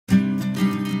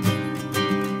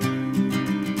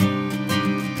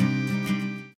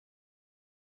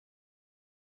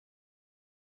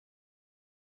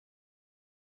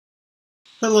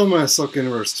Hello, my soccer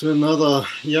universe, to another,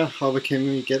 how can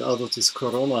we get out of this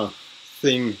Corona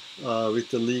thing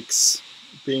with the leagues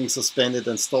being suspended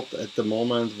and stopped at the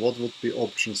moment? What would be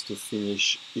options to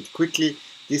finish it quickly?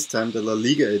 This time the La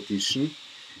Liga edition,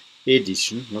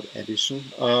 not edition.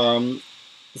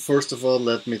 First of all,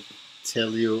 let me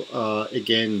tell you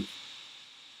again,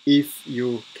 if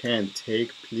you can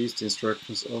take please the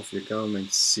instructions of your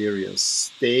government serious.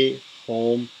 Stay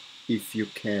home if you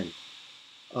can.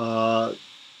 Uh,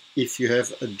 if you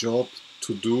have a job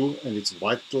to do and it's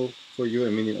vital for you, I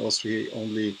mean, in Austria,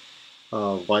 only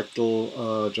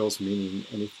vital jobs, meaning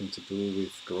anything to do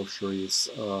with groceries,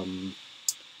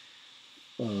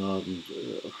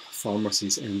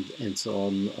 pharmacies, and so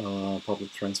on,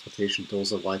 public transportation,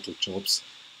 those are vital jobs.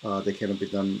 They cannot be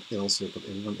done elsewhere, but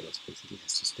everyone else basically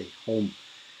has to stay home.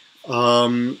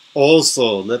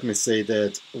 Also, let me say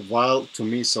that while to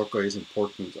me soccer is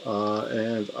important,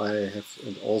 and I have,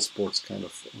 and all sports kind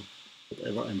of,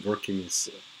 whatever I'm working is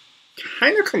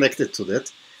kind of connected to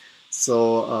that.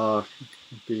 So,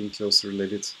 being closely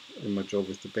related in my job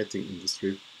with the betting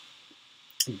industry.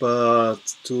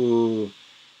 But to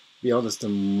be honest, the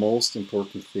most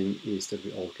important thing is that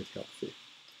we all get healthy.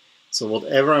 So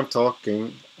whatever I'm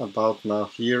talking about now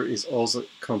here is also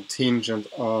contingent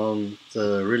on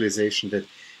the realization that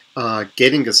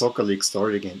getting a soccer league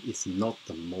started again is not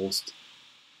the most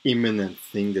imminent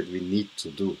thing that we need to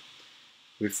do.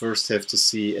 We first have to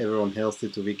see everyone healthy.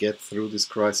 Do we get through this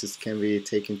crisis? Can we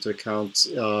take into account,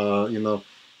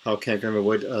 how can we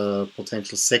avoid a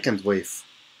potential second wave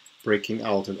breaking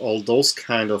out, and all those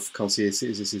kind of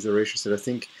considerations that I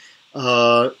think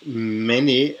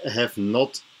many have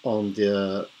not on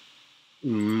their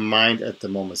mind at the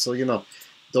moment. So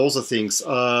those are things.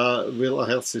 Will a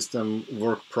health system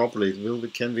work properly?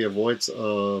 Can we avoid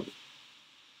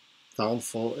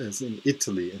downfall as in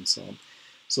Italy and so on?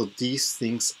 So these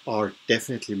things are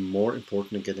definitely more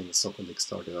important than getting a soccer league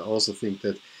started. I also think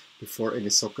that before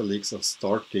any soccer leagues are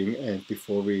starting and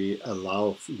before we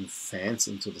allow fans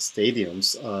into the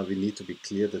stadiums, we need to be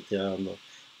clear that there are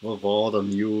what are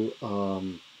new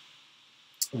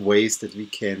ways that we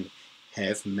can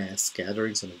have mass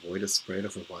gatherings and avoid the spread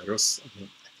of a virus. I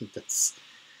think that's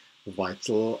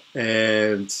vital.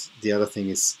 And the other thing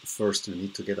is, first we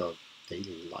need to get our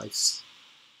daily lives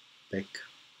back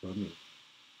running.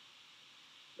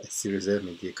 Seriously, I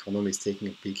mean, the economy is taking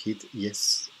a big hit.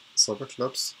 Yes, soccer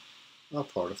clubs are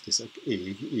part of this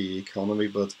economy,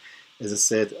 but as I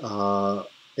said,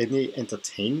 any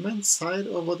entertainment side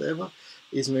or whatever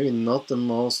is maybe not the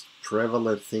most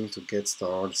prevalent thing to get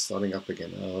starting up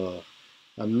again.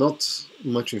 I'm not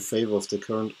much in favor of the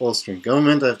current Austrian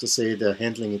government. I have to say they're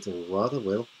handling it rather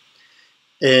well.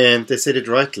 And they said it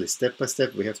rightly, step by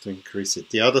step we have to increase it.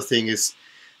 The other thing is,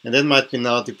 and that might be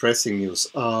now depressing news,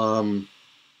 a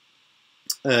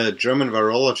German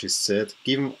virologist said,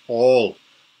 given all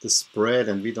the spread,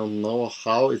 and we don't know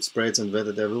how it spreads and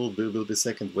whether there will be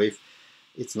second wave,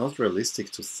 it's not realistic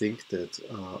to think that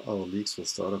our leagues will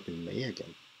start up in May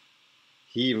again.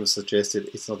 He even suggested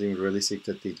it's not even realistic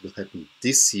that it will happen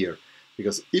this year,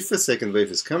 because if a second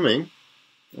wave is coming,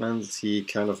 and he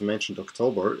kind of mentioned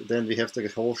October, then we have the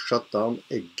whole shutdown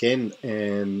again,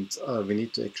 and we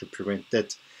need to actually prevent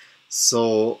that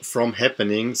from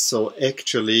happening. So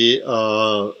actually,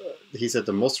 he said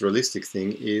the most realistic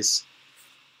thing is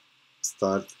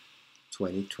start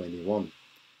 2021.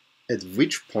 At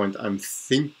which point I'm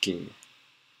thinking,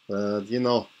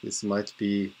 this might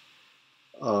be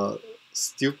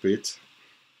stupid,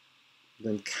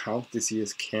 then count this year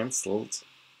as cancelled,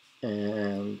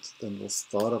 and then we'll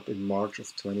start up in March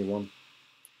of 21,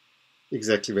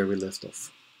 exactly where we left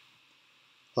off.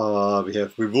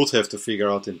 We would have to figure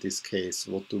out in this case,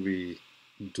 what do we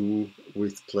do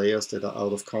with players that are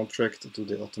out of contract? Do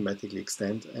they automatically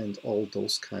extend, and all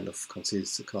those kind of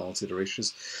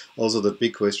considerations? Also, the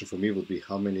big question for me would be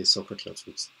how many soccer clubs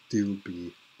would still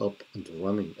be up and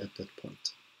running at that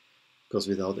point, because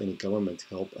without any government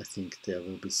help, I think there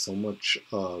will be so much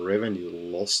revenue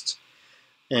lost,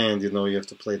 and you have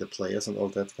to play the players and all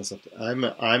that kind of stuff.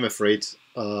 I'm afraid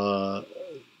that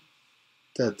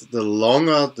the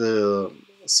longer the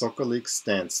soccer league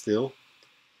stands still,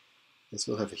 this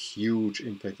will have a huge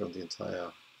impact on the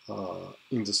entire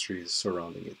industry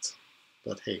surrounding it.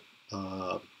 But hey,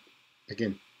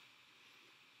 again,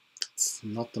 it's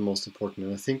not the most important.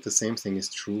 And I think the same thing is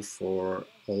true for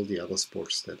all the other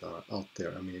sports that are out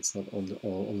there. I mean, it's not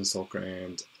only soccer.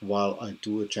 And while I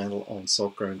do a channel on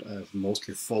soccer and I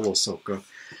mostly follow soccer,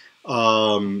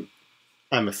 I'm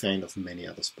a fan of many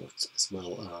other sports as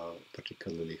well,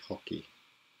 particularly hockey,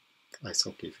 ice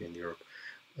hockey if you're in Europe.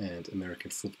 and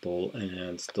American football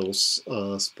and those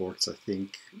sports. I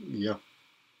think, yeah,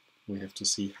 we have to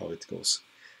see how it goes.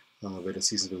 Whether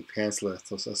seasons will be cancelled,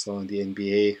 as I saw in the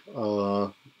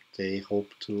NBA, they hope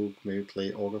to maybe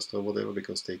play August or whatever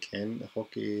because they can.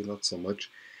 Hockey, not so much.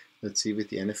 Let's see with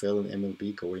the NFL and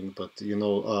MLB going, but you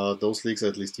know, those leagues are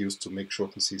at least used to make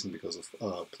shortened season because of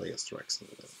player strikes and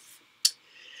whatever.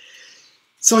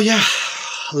 So yeah,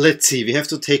 let's see. We have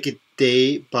to take it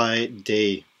day by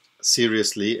day,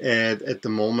 seriously. And at the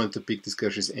moment, the big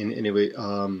discussion is anyway.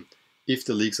 If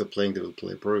the leagues are playing, they will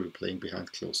probably playing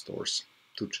behind closed doors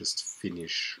to just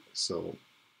finish. So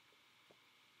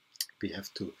we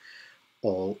have to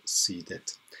all see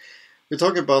that. We're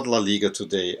talking about La Liga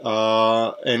today,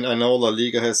 and I know La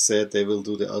Liga has said they will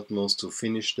do the utmost to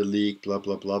finish the league, blah,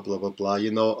 blah, blah, blah, blah, blah.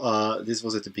 You know, this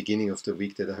was at the beginning of the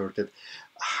week that I heard that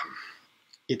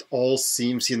it all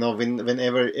seems, you know,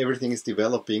 whenever everything is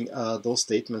developing, those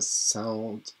statements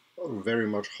sound very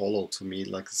much hollow to me,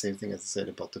 like the same thing as I said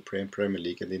about the Premier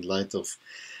League, and in light of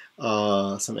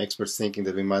some experts thinking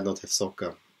that we might not have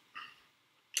soccer.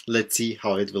 Let's see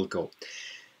how it will go.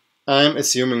 I'm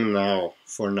assuming now,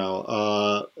 for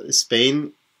now,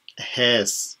 Spain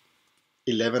has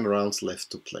 11 rounds left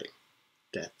to play.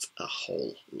 That's a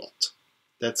whole lot.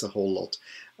 That's a whole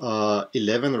lot.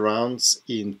 11 rounds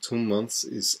in 2 months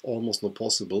is almost not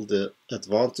possible. The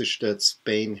advantage that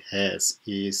Spain has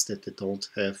is that they don't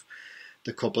have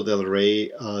the Copa del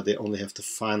Rey. They only have the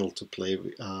final to play,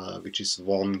 which is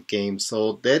 1 game.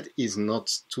 So that is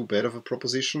not too bad of a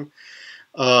proposition.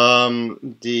 There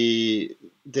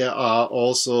are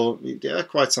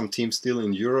quite some teams still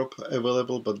in Europe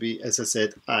available, but as I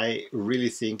said, I really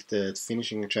think that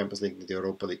finishing the Champions League and the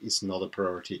Europa League is not a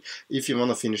priority. If you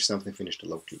want to finish something, finish the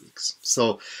local leagues.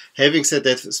 So, having said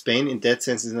that, Spain in that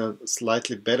sense is in a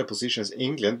slightly better position as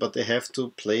England, but they have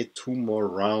to play 2 more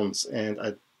rounds, and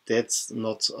that's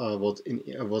not what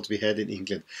we had in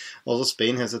England. Although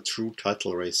Spain has a true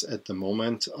title race at the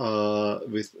moment,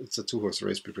 it's a 2-horse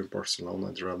race between Barcelona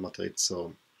and Real Madrid.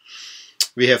 So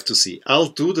we have to see. I'll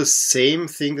do the same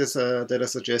thing that I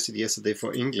suggested yesterday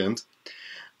for England.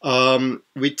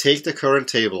 We take the current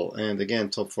table, and again,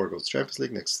 top 4 goes Champions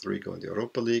League, next 3 go in the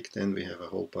Europa League. Then we have a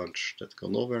whole bunch that go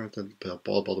nowhere, and then the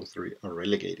bottom 3 are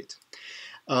relegated.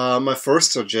 My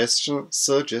first suggestion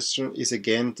is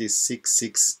again this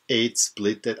 6-6-8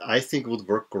 split that I think would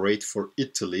work great for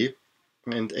Italy.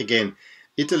 And again,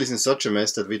 Italy is in such a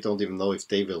mess that we don't even know if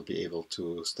they will be able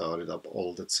to start it up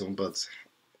all that soon, but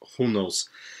who knows.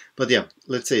 But yeah,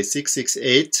 let's say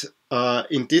 6-6-8.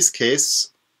 In this case,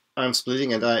 I'm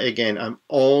splitting, and I'm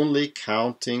only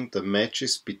counting the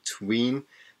matches between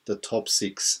the top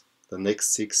 6, the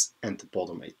next 6, and the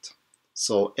bottom 8.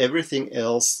 So everything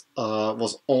else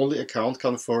was only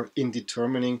accounted for in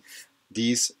determining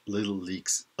these little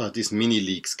leagues, these mini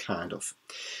leagues kind of.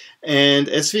 And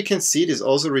as we can see, this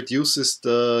also reduces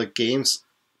the games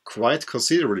quite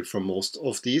considerably for most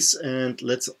of these. And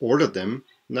let's order them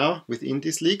now within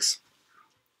these leagues.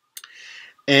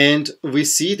 And we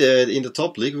see that in the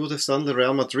top league, we would have done the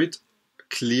Real Madrid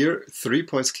clear, 3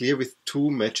 points clear with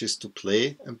 2 matches to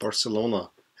play, and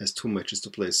Barcelona has 2 matches to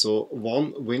play. So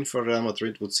 1 win for Real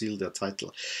Madrid would seal their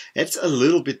title. That's a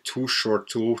little bit too short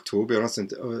to be honest.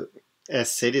 And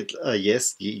as said it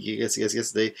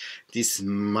yesterday, this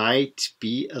might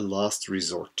be a last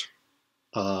resort.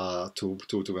 To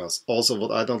be honest. Also,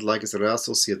 what I don't like is Real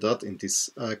Sociedad in this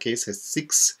case has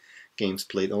 6 games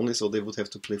played only, so they would have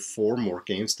to play 4 more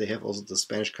games. They have also the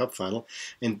Spanish Cup final,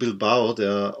 and Bilbao,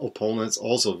 their opponents,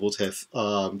 also would have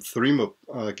 3 more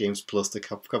games plus the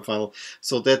Cup final.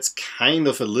 So that's kind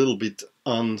of a little bit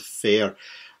unfair.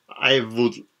 I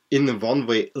would, in one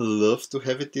way, love to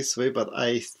have it this way, but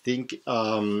I think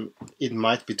it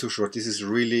might be too short. This is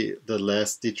really the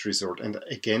last ditch resort, and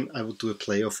again, I would do a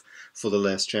playoff for the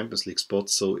last Champions League spot.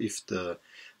 So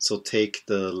take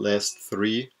the last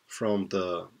 3 from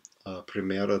the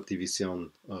Primera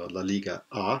División, La Liga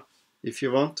A, if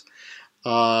you want,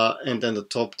 and then the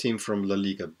top team from La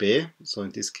Liga B. So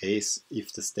in this case,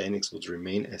 if the standings would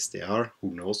remain as they are,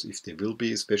 who knows if they will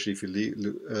be, especially if you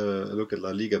look at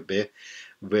La Liga B,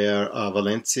 where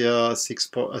Valencia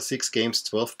 6 games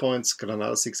 12 points,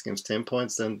 Granada 6 games 10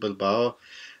 points, then Bilbao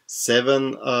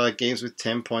 7 games with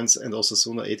 10 points, and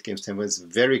Osasuna 8 games 10 points.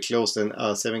 Very close. Then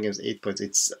 7 games 8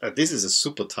 points. This is a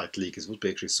super tight league. It would be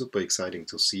actually super exciting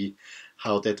to see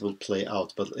how that will play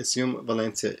out. But assume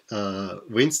Valencia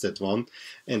wins that one,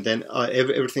 and then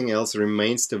everything else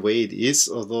remains the way it is.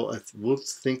 Although I would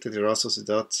think that Real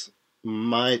Sociedad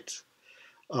might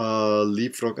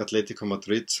leapfrog Atletico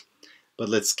Madrid. but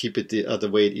let's keep it the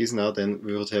way it is now. Then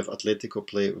we would have Atletico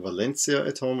play Valencia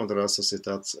at home, and Real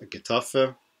Sociedad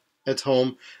Getafe at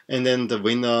home, and then the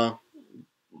winner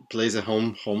plays a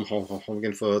home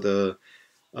game for the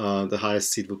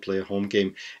highest seed will play a home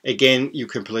game. Again, you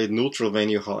can play neutral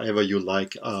venue however you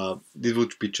like. This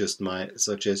would be just my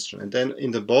suggestion. And then in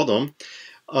the bottom,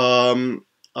 I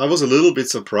was a little bit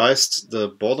surprised. The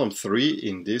bottom three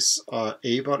in this are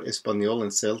Eibar, Espanyol,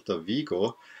 and Celta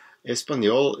Vigo.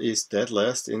 Espanyol is dead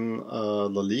last in La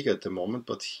Liga at the moment,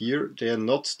 but here they are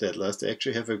not dead last. They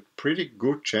actually have a pretty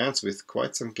good chance with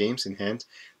quite some games in hand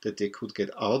that they could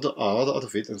get out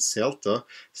of it. And Celta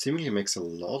seemingly makes a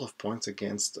lot of points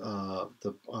against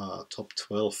the top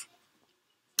 12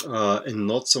 and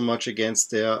not so much against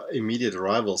their immediate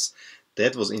rivals.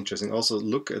 That was interesting. Also,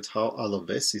 look at how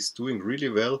Alaves is doing really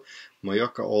well.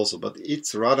 Mallorca also, but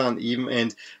it's rather uneven.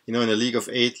 And in a league of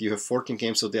 8, you have 14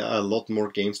 games, so there are a lot more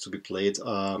games to be played.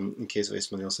 In case of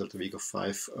Espanyol Celta Vigo,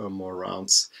 5 more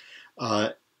rounds.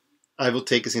 I will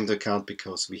take this into account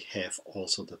because we have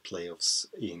also the playoffs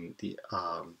in the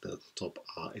top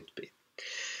A and B.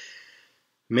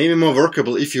 Maybe more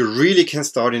workable if you really can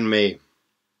start in May.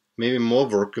 Maybe more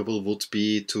workable would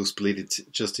be to split it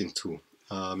just in 2.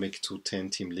 Make 2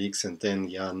 10-team leagues, and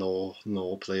then no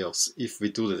playoffs. If we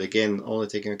do that, again, only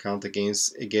taking account the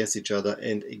games against each other,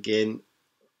 and again,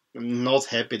 I'm not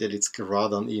happy that it's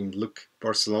rather uneven. Look,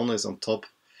 Barcelona is on top.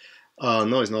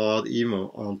 No, it's not even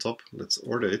on top. Let's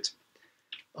order it.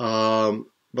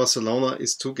 Barcelona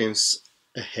is 2 games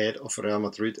ahead of Real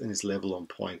Madrid and is level on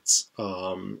points.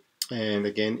 And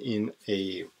again, in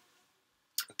a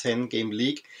 10-game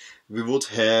league, we would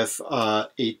have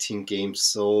 18 games.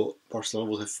 So Barcelona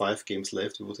would have 5 games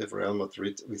left. We would have Real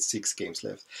Madrid with 6 games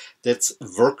left. That's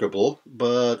workable,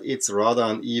 but it's rather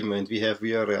uneven, and we have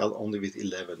Villarreal only with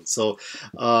 11. So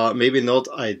maybe not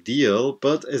ideal,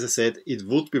 but as I said, it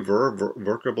would be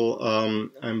workable.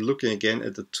 I'm looking again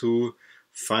at the 2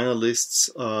 finalists.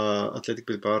 Athletic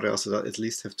Bilbao, Real Sociedad at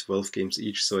least have 12 games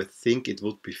each, so I think it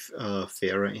would be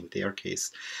fairer in their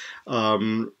case.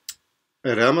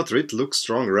 Real Madrid looks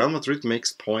strong. Real Madrid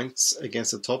makes points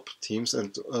against the top teams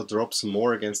and drops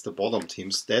more against the bottom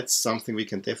teams. That's something we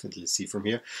can definitely see from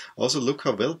here. Also, look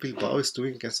how well Bilbao is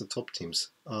doing against the top teams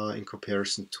in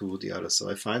comparison to the others.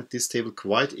 So I find this table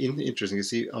quite interesting. You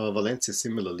see, Valencia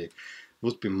similarly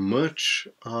would be much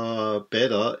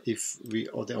better if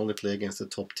they only play against the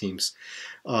top teams.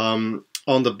 On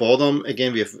the bottom,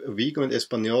 again, we have Vigo and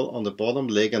Espanyol on the bottom.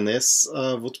 Leganés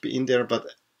would be in there,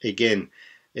 but again,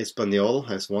 Espanyol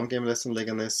has 1 game less than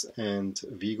Leganés and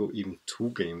Vigo even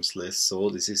 2 games less. So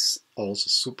this is also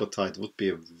super tight. It would be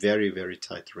a very, very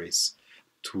tight race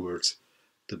towards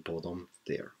the bottom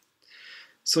there.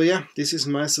 So yeah, this is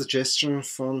my suggestion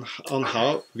on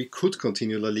how we could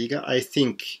continue La Liga. I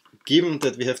think, given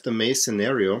that we have the May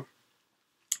scenario,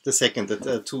 the second,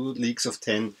 that 2 leagues of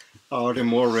 10 are the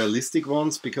more realistic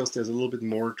ones because there's a little bit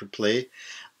more to play.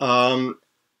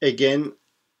 Again,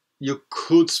 you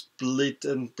could split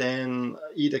and then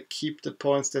either keep the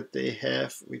points that they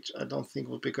have, which I don't think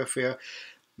would be quite fair.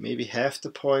 Maybe half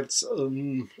the points.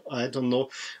 I don't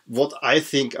know. What I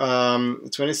think,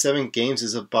 27 games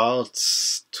is about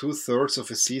 2/3 of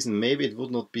a season. Maybe it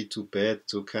would not be too bad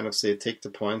to kind of say take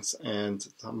the points and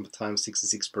times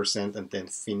 66% and then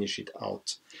finish it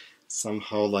out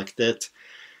somehow like that.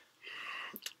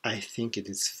 I think it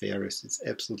is fairest. It's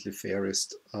absolutely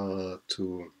fairest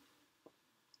to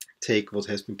take what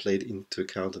has been played into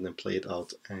account and then play it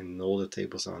out and know the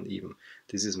tables are uneven.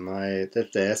 This is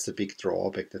that's the big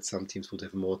drawback, that some teams would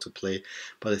have more to play.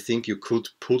 But I think you could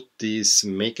put these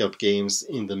makeup games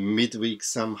in the midweek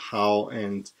somehow,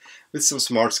 and with some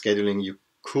smart scheduling you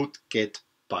could get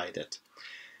by that.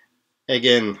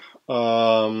 Again,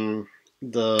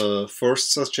 the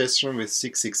first suggestion with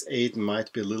 668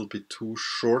 might be a little bit too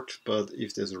short, but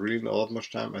if there's really not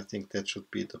much time, I think that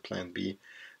should be the plan B.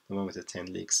 The one with the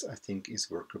 10 leagues, I think,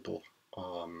 is workable.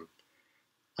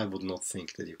 I would not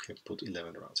think that you can put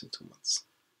 11 rounds in 2 months.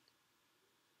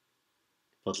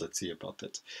 But let's see about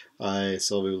that.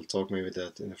 So we will talk maybe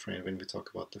that when we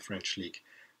talk about the French league.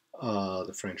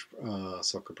 The French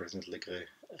soccer president Legre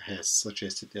has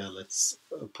suggested, let's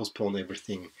postpone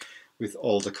everything with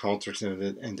all the contracts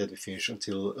and that we finish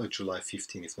until July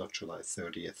 15th, if not July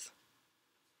 30th.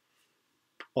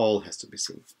 All has to be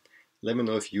seen. Let me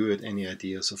know if you had any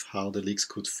ideas of how the leagues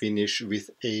could finish with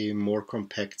a more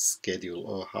compact schedule,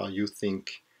 or how you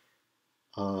think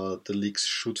the leagues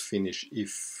should finish,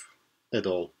 if at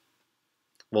all.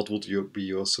 What would be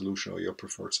your solution or your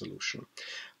preferred solution?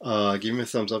 Give me a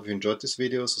thumbs up if you enjoyed this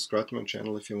video, subscribe to my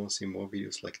channel if you want to see more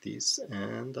videos like these,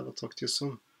 and I will talk to you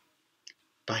soon.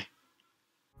 Bye.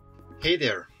 Hey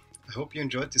there, I hope you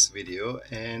enjoyed this video,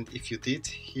 and if you did,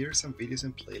 here are some videos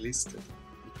and playlists that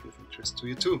would be of interest to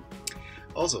you too.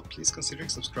 Also, please consider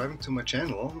subscribing to my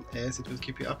channel, as it will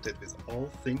keep you updated with all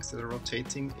things that are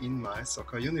rotating in my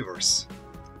soccer universe.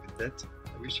 With that,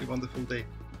 I wish you a wonderful day.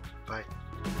 Bye.